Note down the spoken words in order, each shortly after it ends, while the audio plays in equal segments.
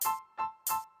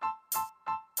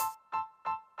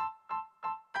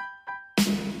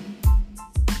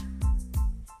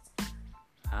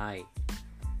Why?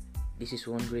 This is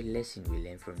one great lesson we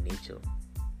learn from nature.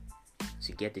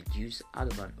 To get the juice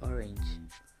out of an orange,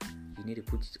 you need to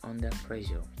put it under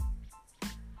pressure.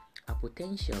 Our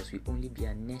potentials will only be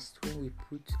harnessed when we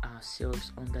put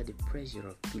ourselves under the pressure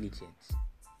of diligence.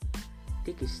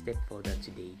 Take a step further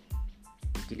today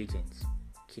with Diligence,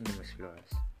 Kingdom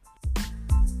Explorers.